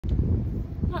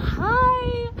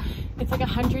Hi! It's like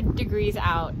 100 degrees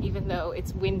out, even though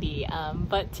it's windy.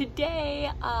 But today,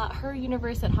 Her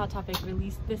Universe at Hot Topic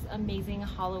released this amazing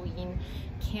Halloween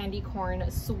candy corn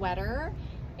sweater.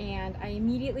 And I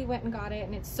immediately went and got it,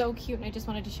 and it's so cute, and I just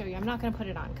wanted to show you. I'm not gonna put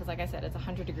it on, because like I said, it's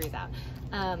 100 degrees out.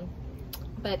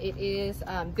 But it is,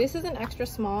 this is an extra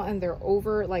small, and they're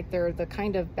over, like they're the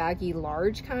kind of baggy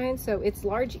large kind, so it's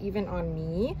large even on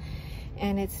me.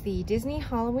 And it's the Disney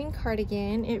Halloween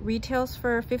cardigan. It retails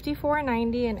for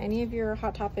 $54.90, and any of your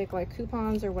Hot Topic like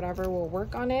coupons or whatever will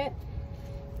work on it.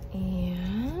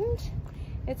 And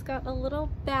it's got a little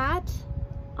bat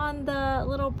on the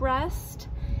little breast,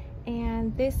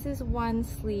 and this is one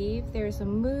sleeve. There's a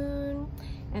moon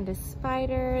and a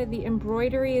spider. The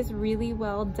embroidery is really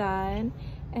well done,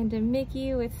 and a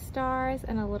Mickey with stars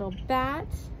and a little bat.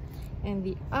 And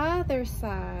the other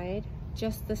side,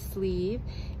 just the sleeve,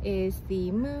 is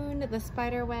the moon, the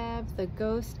spider web, the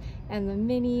ghost, and the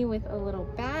Minnie with a little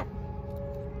bat.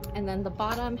 And then the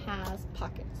bottom has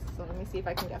pockets. So let me see if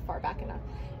I can get far back enough.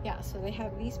 Yeah, so they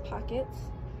have these pockets,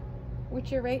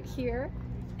 which are right here.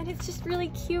 And it's just really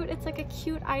cute. It's like a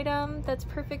cute item that's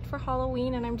perfect for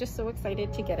Halloween, and I'm just so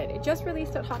excited to get it. It just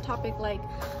released at Hot Topic, like,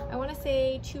 I want to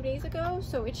say 2 days ago,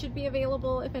 so it should be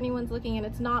available if anyone's looking, and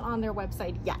it's not on their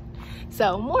website yet.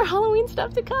 So more Halloween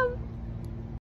stuff to come.